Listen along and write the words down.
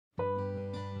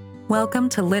Welcome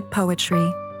to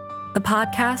Litpoetry, the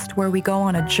podcast where we go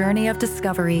on a journey of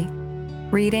discovery,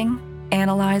 reading,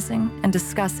 analyzing, and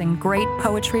discussing great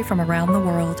poetry from around the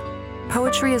world.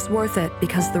 Poetry is worth it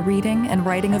because the reading and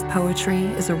writing of poetry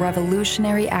is a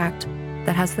revolutionary act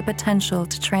that has the potential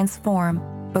to transform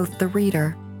both the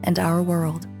reader and our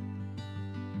world.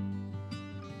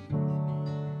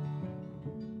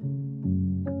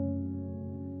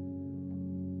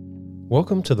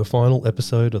 Welcome to the final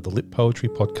episode of the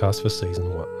Litpoetry podcast for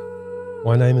Season 1.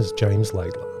 My name is James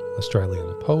Laidler,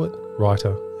 Australian poet,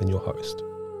 writer and your host.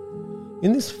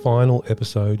 In this final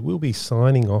episode, we'll be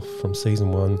signing off from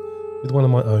Season 1 with one of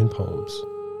my own poems.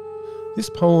 This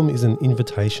poem is an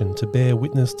invitation to bear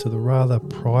witness to the rather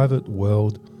private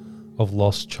world of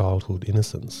lost childhood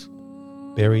innocence,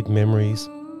 buried memories,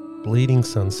 bleeding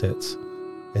sunsets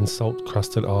and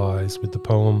salt-crusted eyes with the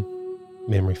poem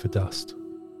Memory for Dust.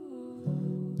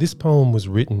 This poem was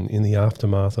written in the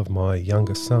aftermath of my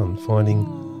younger son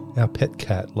finding our pet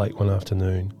cat late one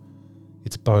afternoon,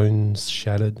 its bones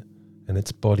shattered and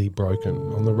its body broken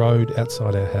on the road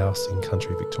outside our house in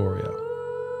country Victoria.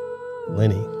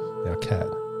 Lenny, our cat,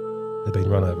 had been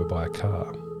run over by a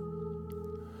car.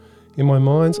 In my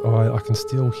mind's eye, I can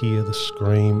still hear the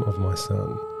scream of my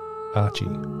son, Archie,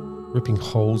 ripping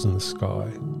holes in the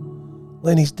sky.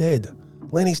 "Lenny's dead!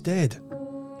 Lenny's dead!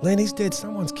 Lenny's dead!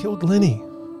 Someone's killed Lenny!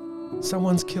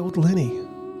 Someone's killed Lenny!"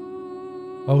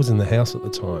 I was in the house at the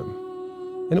time,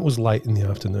 and it was late in the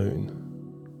afternoon.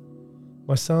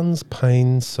 My son's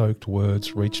pain-soaked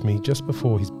words reached me just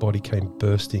before his body came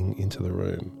bursting into the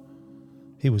room.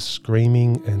 He was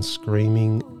screaming and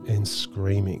screaming and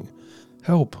screaming.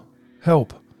 "Help!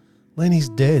 Help! Lenny's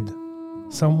dead!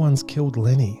 Someone's killed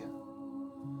Lenny!"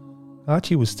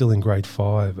 Archie was still in grade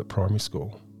 5 at primary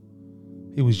school.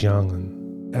 He was young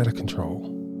and out of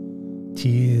control.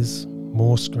 Tears,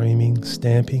 more screaming,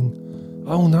 stamping.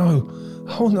 "Oh no!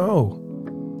 Oh no!"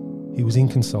 He was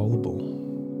inconsolable.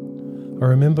 I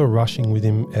remember rushing with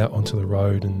him out onto the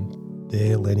road, and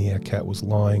there Lenny, our cat, was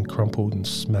lying crumpled and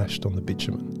smashed on the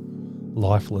bitumen,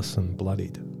 lifeless and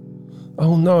bloodied.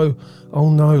 "Oh no! Oh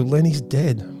no! Lenny's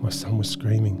dead!" my son was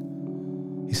screaming.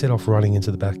 He set off running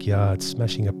into the backyard,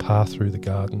 smashing a path through the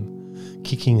garden,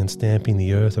 kicking and stamping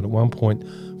the earth, and at one point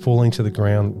falling to the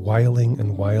ground, wailing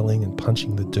and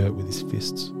punching the dirt with his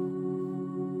fists.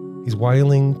 His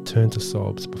wailing turned to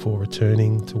sobs before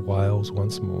returning to wails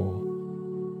once more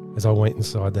as I went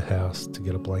inside the house to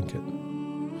get a blanket.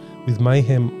 With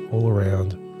mayhem all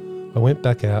around, I went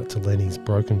back out to Lenny's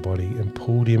broken body and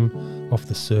pulled him off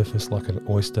the surface like an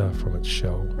oyster from its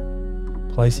shell,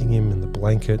 placing him in the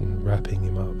blanket and wrapping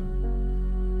him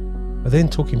up. I then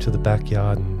took him to the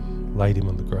backyard and laid him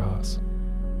on the grass.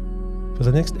 For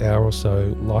the next hour or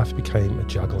so, life became a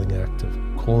juggling act of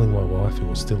calling my wife, who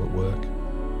was still at work,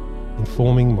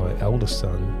 informing my eldest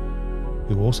son,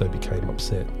 who also became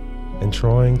upset, and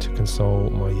trying to console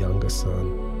my younger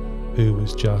son, who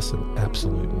was just an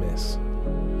absolute mess.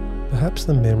 Perhaps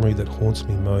the memory that haunts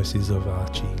me most is of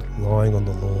Archie lying on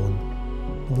the lawn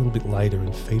a little bit later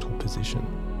in fetal position,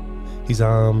 his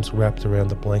arms wrapped around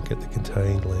the blanket that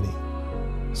contained Lenny,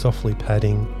 softly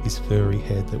patting his furry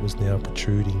head that was now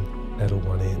protruding at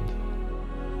one end.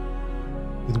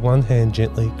 With one hand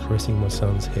gently caressing my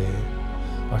son's hair,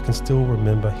 I can still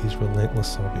remember his relentless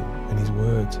sobbing and his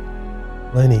words,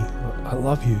 "Lenny, I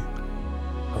love you.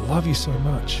 I love you so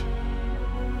much.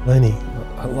 Lenny,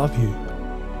 I love you.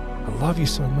 I love you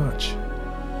so much."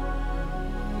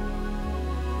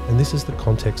 And this is the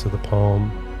context of the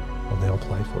poem I'll now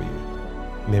play for you,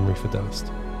 Memory for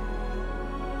Dust.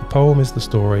 The poem is the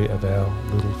story of our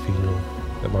little funeral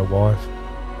that my wife,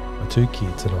 my 2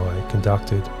 kids and I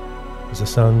conducted as the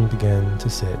sun began to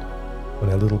set on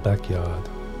our little backyard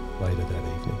later that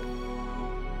evening.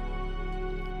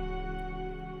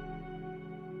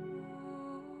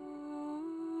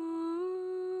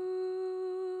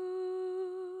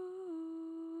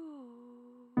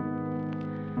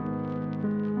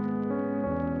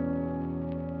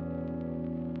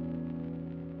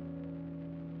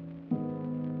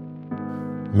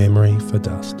 Memory for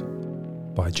Dust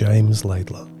by James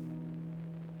Laidler.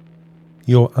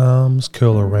 Your arms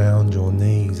curl around your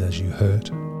knees as you hurt,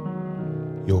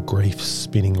 your grief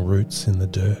spinning roots in the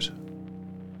dirt,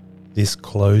 this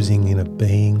closing in a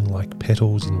being like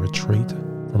petals in retreat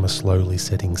from a slowly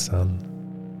setting sun.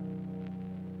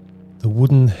 The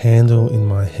wooden handle in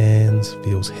my hands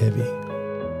feels heavy,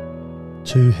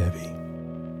 too heavy,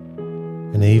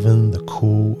 and even the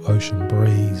cool ocean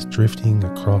breeze drifting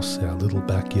across our little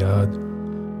backyard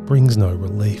brings no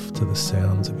relief to the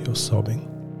sounds of your sobbing.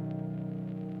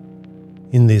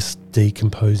 In this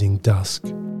decomposing dusk,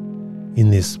 In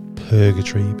this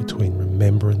purgatory between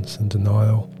remembrance and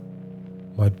denial,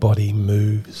 my body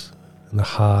moves and the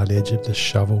hard edge of the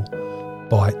shovel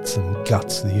bites and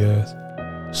guts the earth,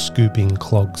 scooping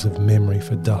clogs of memory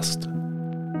for dust.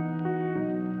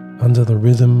 Under the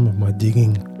rhythm of my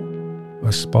digging, I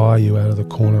spy you out of the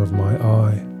corner of my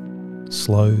eye,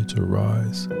 slow to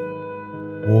rise,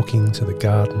 walking to the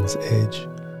garden's edge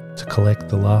to collect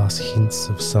the last hints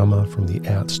of summer from the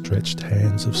outstretched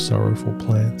hands of sorrowful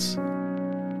plants.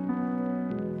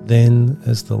 Then,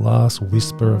 as the last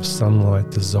whisper of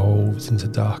sunlight dissolves into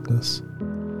darkness,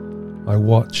 I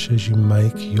watch as you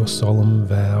make your solemn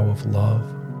vow of love,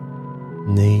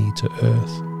 knee to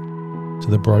earth, to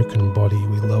the broken body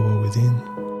we lower within.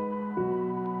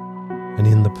 And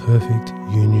in the perfect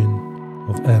union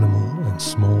of animal and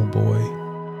small boy,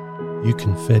 you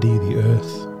confetti the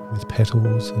earth with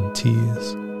petals and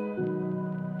tears,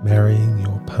 marrying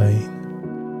your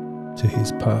pain to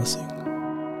his passing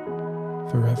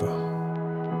forever.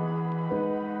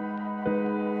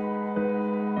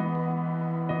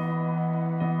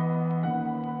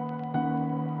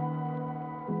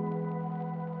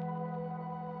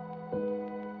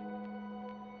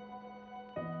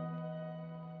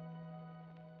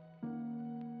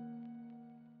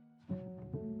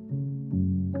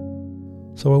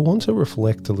 So I want to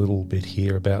reflect a little bit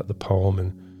here about the poem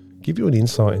and give you an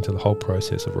insight into the whole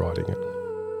process of writing it.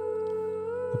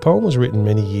 The poem was written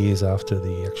many years after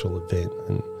the actual event,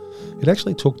 and it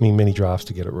actually took me many drafts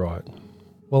to get it right.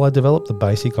 While I developed the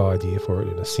basic idea for it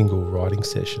in a single writing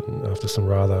session after some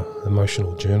rather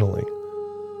emotional journaling,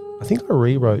 I think I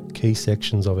rewrote key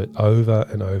sections of it over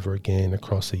and over again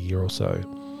across a year or so,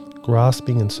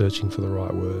 grasping and searching for the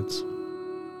right words.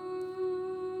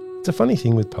 It's a funny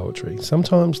thing with poetry.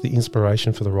 Sometimes the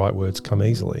inspiration for the right words come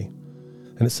easily,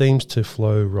 and it seems to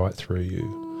flow right through you,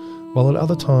 while at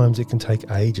other times it can take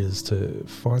ages to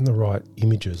find the right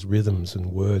images, rhythms and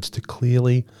words to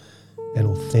clearly and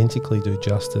authentically do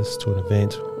justice to an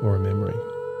event or a memory.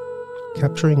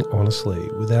 Capturing honestly,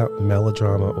 without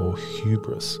melodrama or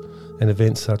hubris, an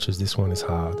event such as this one is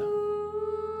hard.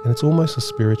 And it's almost a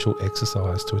spiritual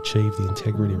exercise to achieve the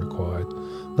integrity required,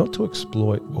 not to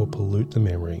exploit or pollute the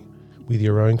memory with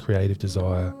your own creative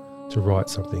desire to write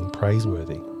something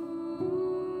praiseworthy.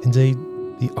 Indeed,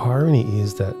 the irony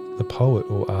is that the poet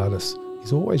or artist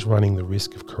is always running the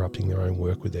risk of corrupting their own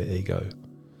work with their ego.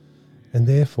 And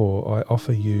therefore, I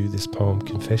offer you this poem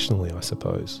confessionally, I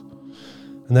suppose.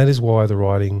 And that is why the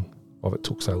writing of it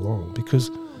took so long, because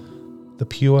the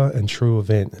pure and true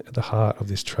event at the heart of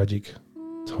this tragic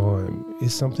time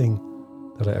is something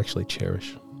that I actually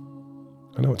cherish.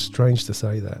 I know it's strange to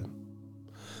say that,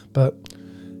 but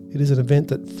it is an event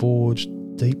that forged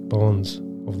deep bonds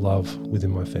of love within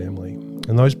my family.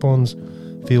 And those bonds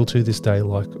feel to this day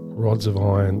like rods of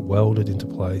iron welded into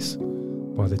place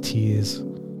by the tears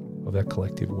of our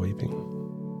collective weeping.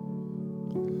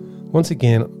 Once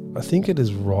again, I think it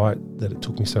is right that it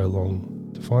took me so long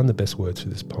to find the best words for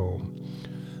this poem.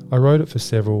 I wrote it for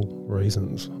several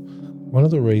reasons. One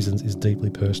of the reasons is deeply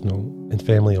personal and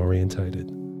family orientated,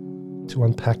 to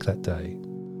unpack that day,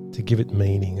 to give it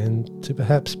meaning, and to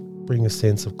perhaps bring a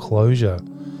sense of closure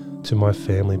to my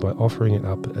family by offering it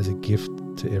up as a gift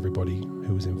to everybody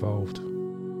who was involved.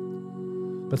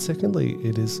 But secondly,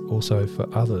 it is also for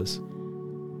others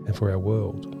and for our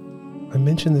world. I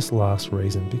mention this last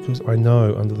reason because I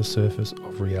know under the surface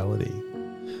of reality,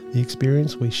 the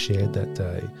experience we shared that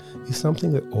day is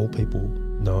something that all people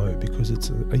know because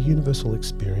it's a universal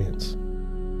experience.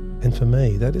 And for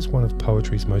me, that is one of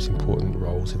poetry's most important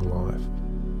roles in life,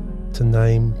 to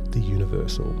name the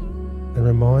universal and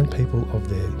remind people of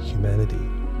their humanity.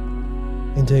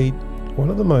 Indeed, one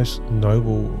of the most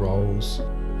noble roles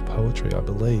of poetry, I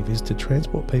believe, is to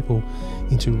transport people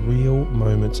into real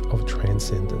moments of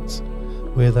transcendence,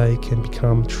 where they can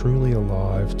become truly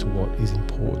alive to what is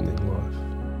important in life.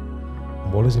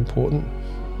 And what is important?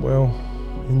 Well,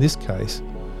 in this case,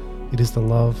 it is the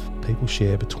love people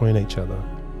share between each other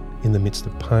in the midst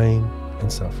of pain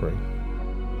and suffering.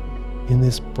 In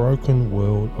this broken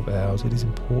world of ours, it is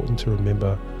important to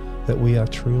remember that we are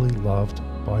truly loved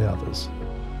by others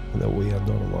and that we are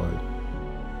not alone.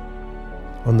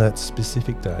 On that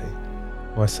specific day,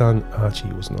 my son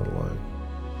Archie was not alone.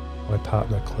 My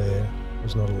partner Claire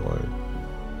was not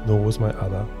alone, nor was my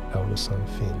other elder son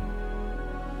Finn.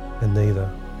 And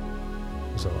neither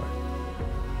was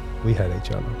I. We had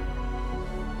each other.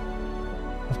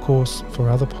 Of course, for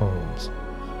other poems,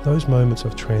 those moments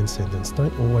of transcendence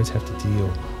don't always have to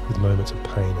deal with moments of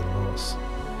pain and loss.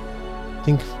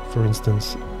 Think, for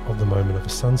instance, of the moment of a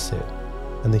sunset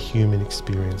and the human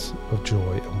experience of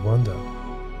joy and wonder.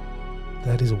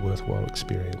 that is a worthwhile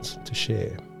experience to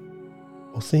share.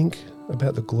 Or think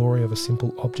about the glory of a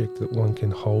simple object that one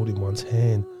can hold in one's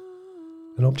hand,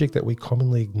 an object that we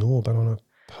commonly ignore, but on a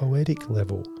poetic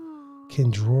level can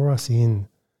draw us in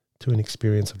to an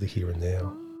experience of the here and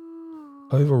now.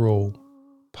 Overall,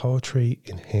 poetry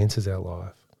enhances our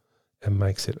life and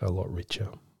makes it a lot richer.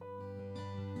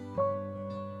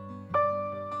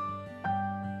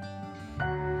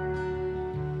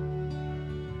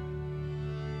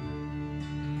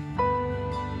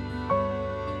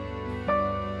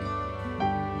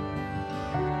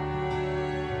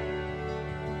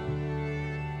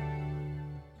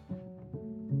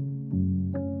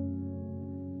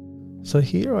 So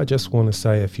here I just want to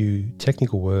say a few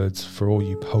technical words for all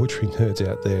you poetry nerds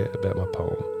out there about my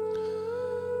poem.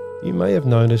 You may have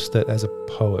noticed that as a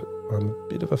poet, I'm a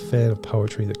bit of a fan of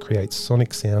poetry that creates sonic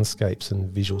soundscapes and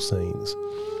visual scenes.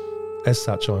 As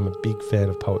such, I'm a big fan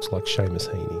of poets like Seamus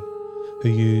Heaney, who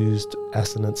used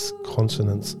assonance,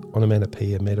 consonants,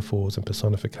 onomatopoeia, metaphors and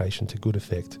personification to good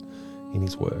effect in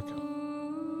his work.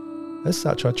 As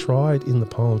such, I tried in the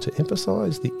poem to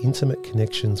emphasise the intimate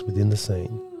connections within the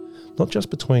scene, not just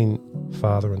between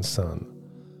father and son,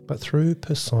 but through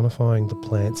personifying the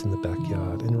plants in the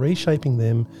backyard and reshaping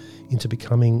them into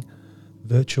becoming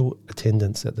virtual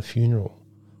attendants at the funeral,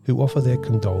 who offer their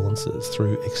condolences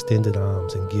through extended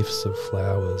arms and gifts of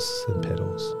flowers and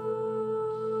petals.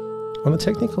 On a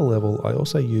technical level, I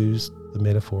also used the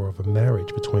metaphor of a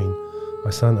marriage between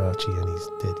my son Archie and his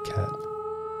dead cat.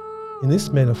 In this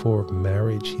metaphor of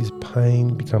marriage, his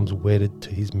pain becomes wedded to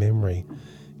his memory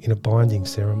in a binding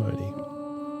ceremony,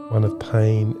 one of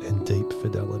pain and deep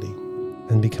fidelity,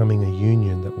 and becoming a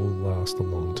union that will last a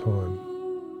long time.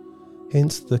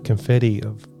 Hence, the confetti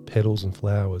of petals and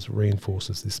flowers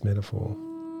reinforces this metaphor.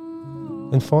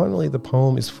 And finally, the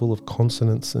poem is full of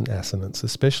consonants and assonants,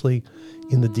 especially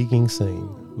in the digging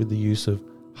scene, with the use of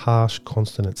harsh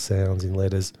consonant sounds in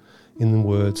letters in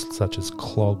words such as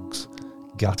clogs,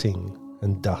 gutting,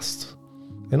 and dust,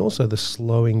 and also the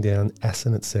slowing down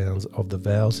assonant sounds of the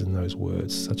vowels in those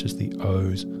words, such as the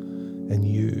O's and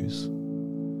U's.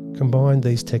 Combined,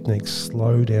 these techniques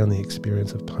slow down the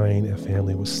experience of pain our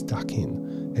family was stuck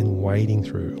in and wading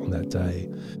through on that day,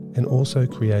 and also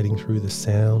creating through the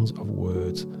sounds of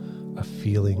words a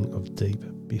feeling of deep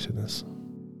bitterness.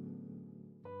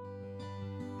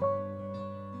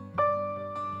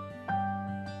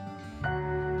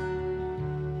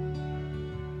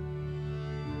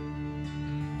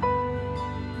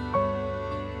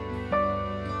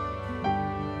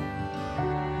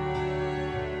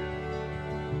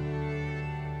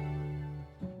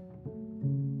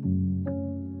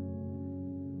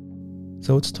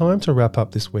 So it's time to wrap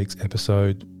up this week's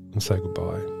episode and say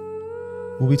goodbye.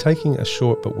 We'll be taking a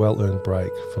short but well-earned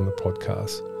break from the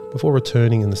podcast before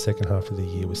returning in the second half of the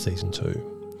year with Season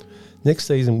 2. Next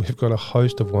season, we've got a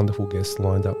host of wonderful guests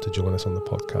lined up to join us on the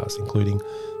podcast, including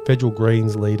Federal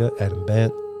Greens leader Adam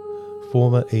Bandt,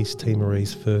 former East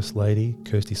Timorese First Lady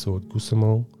Kirsty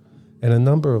Sword-Gussamol, and a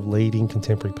number of leading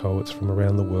contemporary poets from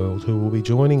around the world who will be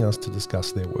joining us to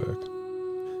discuss their work.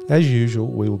 As usual,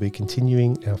 we will be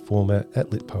continuing our format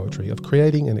at Litpoetry of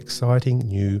creating an exciting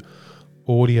new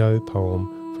audio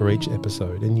poem for each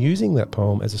episode and using that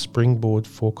poem as a springboard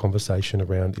for conversation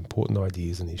around important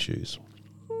ideas and issues.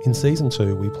 In Season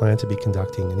 2, we plan to be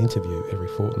conducting an interview every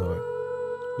fortnight,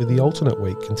 with the alternate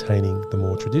week containing the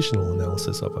more traditional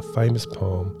analysis of a famous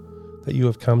poem that you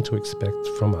have come to expect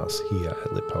from us here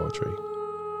at Litpoetry.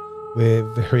 We're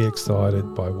very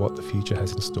excited by what the future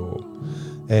has in store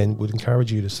and would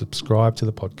encourage you to subscribe to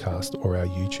the podcast or our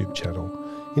YouTube channel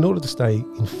in order to stay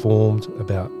informed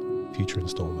about future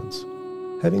instalments.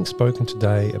 Having spoken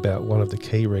today about one of the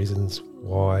key reasons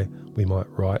why we might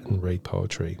write and read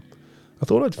poetry, I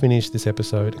thought I'd finish this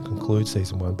episode and conclude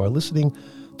Season 1 by listening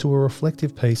to a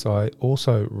reflective piece I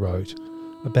also wrote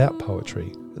about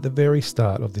poetry at the very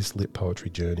start of this lit poetry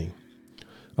journey.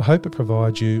 I hope it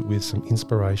provides you with some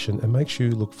inspiration and makes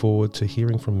you look forward to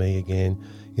hearing from me again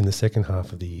in the second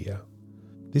half of the year.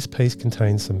 This piece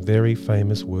contains some very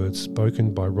famous words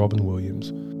spoken by Robin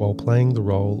Williams while playing the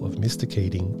role of Mr.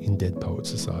 Keating in Dead Poets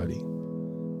Society.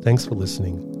 Thanks for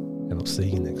listening, and I'll see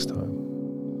you next time.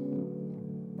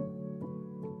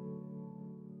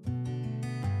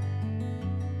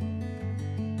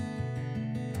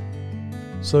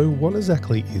 So what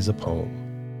exactly is a poem?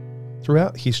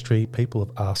 Throughout history, people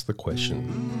have asked the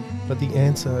question, but the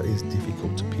answer is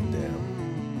difficult to pin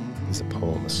down. Is a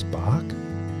poem a spark,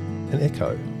 an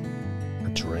echo, a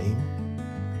dream,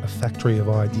 a factory of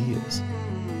ideas,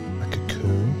 a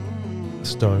cocoon, a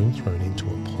stone thrown into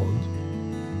a pond?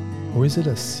 Or is it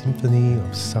a symphony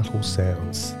of subtle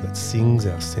sounds that sings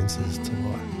our senses to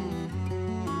life?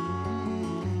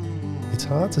 It's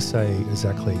hard to say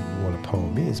exactly what a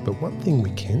poem is, but one thing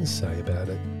we can say about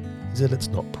it is that it's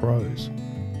not prose.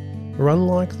 For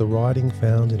unlike the writing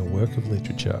found in a work of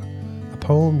literature, a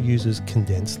poem uses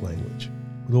condensed language,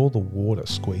 with all the water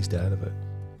squeezed out of it.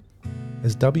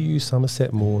 As W.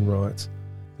 Somerset Maugham writes,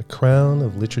 the crown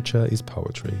of literature is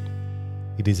poetry.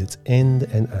 It is its end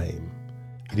and aim.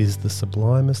 It is the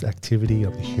sublimest activity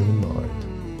of the human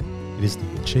mind. It is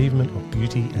the achievement of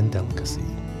beauty and delicacy.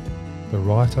 The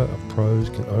writer of prose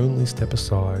can only step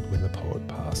aside when the poet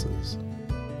passes.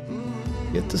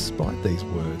 Yet despite these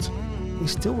words, we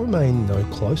still remain no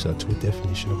closer to a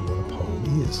definition of what a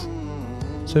poem is.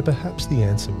 So perhaps the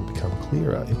answer will become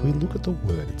clearer if we look at the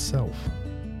word itself.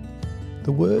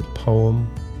 The word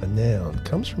poem, a noun,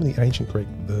 comes from the ancient Greek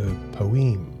verb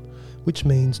poem, which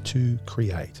means to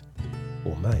create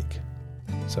or make.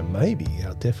 So maybe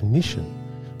our definition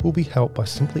will be helped by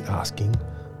simply asking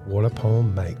what a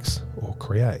poem makes or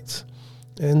creates.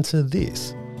 And to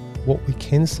this, what we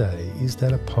can say is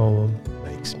that a poem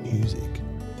makes music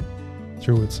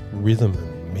through its rhythm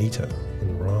and meter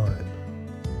and rhyme,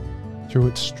 through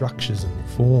its structures and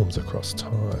forms across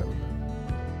time,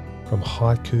 from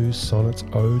haikus, sonnets,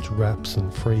 odes, raps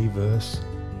and free verse,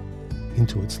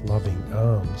 into its loving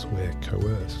arms where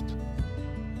coerced.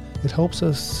 It helps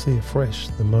us see afresh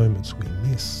the moments we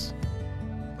miss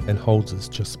and holds us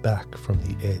just back from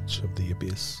the edge of the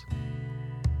abyss.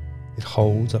 It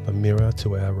holds up a mirror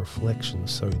to our reflection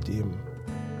so dim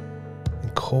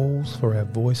and calls for our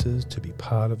voices to be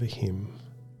part of a hymn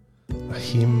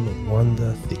of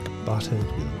wonder thick buttered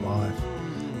with life,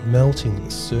 melting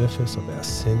the surface of our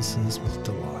senses with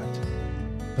delight.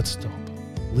 But stop,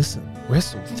 listen,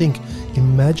 wrestle, think,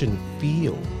 imagine,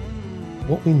 feel.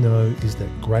 What we know is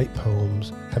that great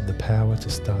poems have the power to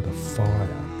start a fire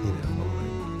in our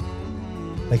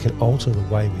mind. They can alter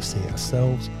the way we see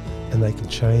ourselves, and they can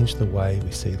change the way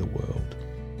we see the world.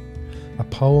 A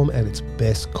poem at its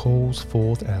best calls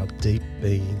forth our deep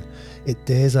being. It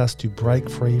dares us to break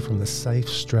free from the safe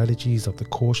strategies of the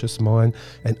cautious mind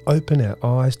and open our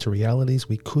eyes to realities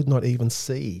we could not even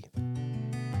see.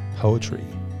 Poetry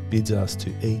bids us to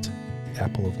eat the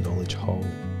apple of knowledge whole.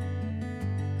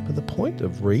 But the point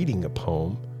of reading a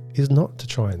poem is not to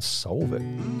try and solve it.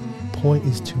 The point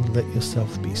is to let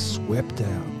yourself be swept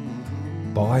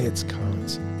out by its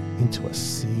currents into a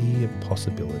sea of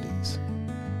possibilities.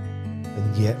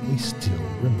 And yet we still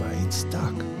remain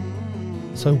stuck.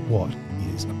 So what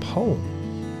is a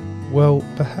poem? Well,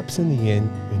 perhaps in the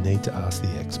end we need to ask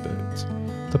the experts,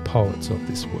 the poets of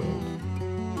this world.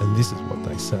 And this is what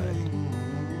they say.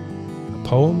 A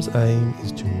poem's aim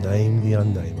is to name the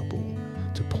unnameable,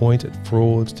 to point at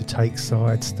frauds, to take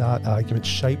sides, start arguments,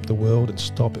 shape the world and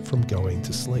stop it from going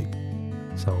to sleep.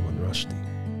 Salman Rushdie.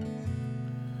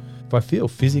 If I feel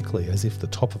physically as if the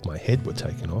top of my head were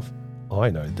taken off, I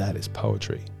know that is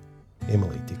poetry.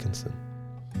 Emily Dickinson.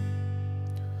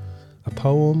 A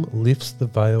poem lifts the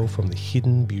veil from the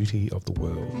hidden beauty of the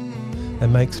world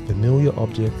and makes familiar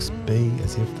objects be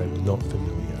as if they were not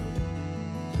familiar.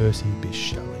 Percy Bysshe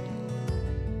Shelley.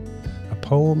 A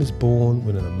poem is born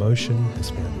when an emotion has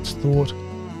found its thought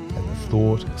and the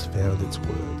thought has found its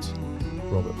words.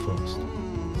 Robert Frost.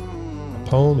 A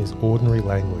poem is ordinary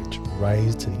language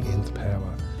raised to the nth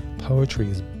power. Poetry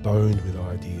is boned with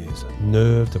ideas,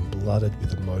 nerved and blooded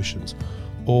with emotions,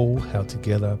 all held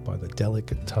together by the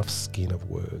delicate, tough skin of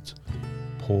words.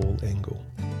 Paul Engel.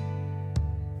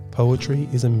 Poetry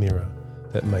is a mirror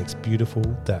that makes beautiful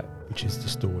that which is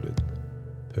distorted.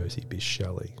 Percy Bysshe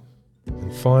Shelley.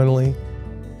 And finally,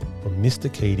 from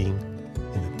Mr. Keating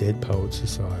in the Dead Poets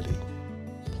Society,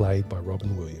 played by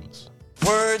Robin Williams.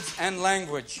 Words and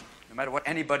language. No matter what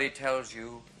anybody tells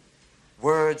you,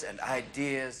 words and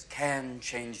ideas can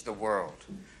change the world.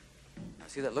 Now,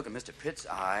 see that look in Mr. Pitt's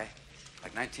eye?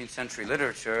 Like 19th century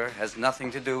literature has nothing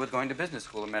to do with going to business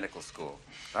school or medical school,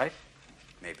 right?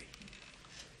 Maybe.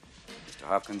 Mr.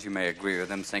 Hopkins, you may agree with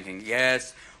them, thinking,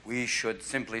 yes, we should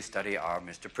simply study our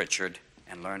Mr. Pritchard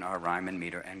and learn our rhyme and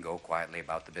meter and go quietly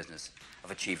about the business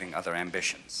of achieving other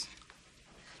ambitions.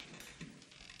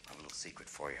 I have a little secret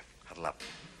for you. Huddle up.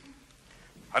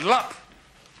 Huddle up!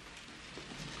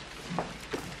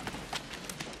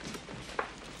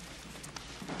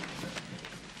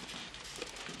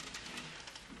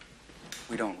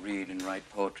 We don't read and write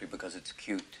poetry because it's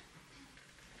cute.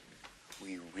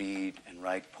 We read and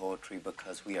write poetry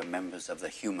because we are members of the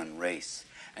human race.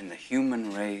 And the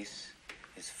human race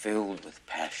is filled with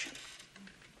passion.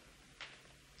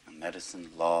 Medicine,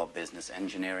 law, business,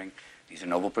 engineering, these are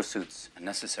noble pursuits and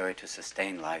necessary to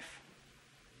sustain life.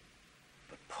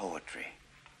 poetry,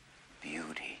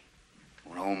 beauty,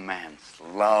 romance,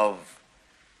 love.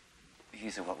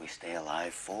 These are what we stay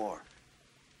alive for.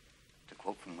 To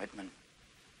quote from Whitman,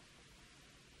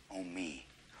 "O me,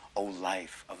 O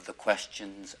life of the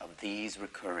questions of these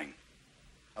recurring,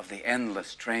 of the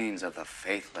endless trains of the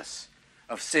faithless,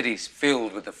 of cities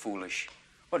filled with the foolish,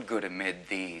 what good amid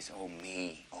these, O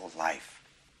me, O life?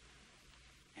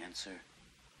 Answer,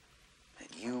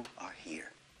 that you are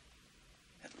here,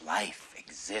 that life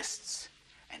exists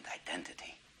and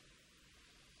identity,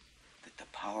 that the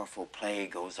powerful play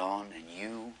goes on and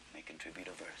you may contribute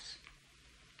a verse.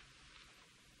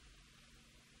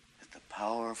 That the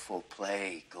powerful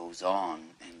play goes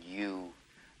on and you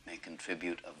may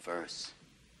contribute a verse."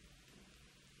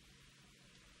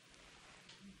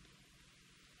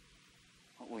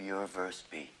 What will your verse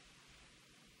be?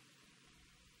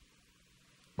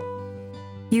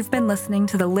 You've been listening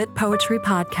to the Lit Poetry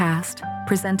Podcast,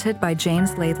 presented by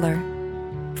James Laidler.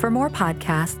 For more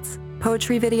podcasts,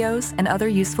 poetry videos, and other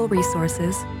useful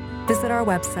resources, visit our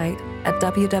website at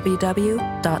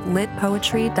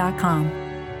www.litpoetry.com.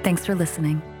 Thanks for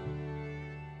listening.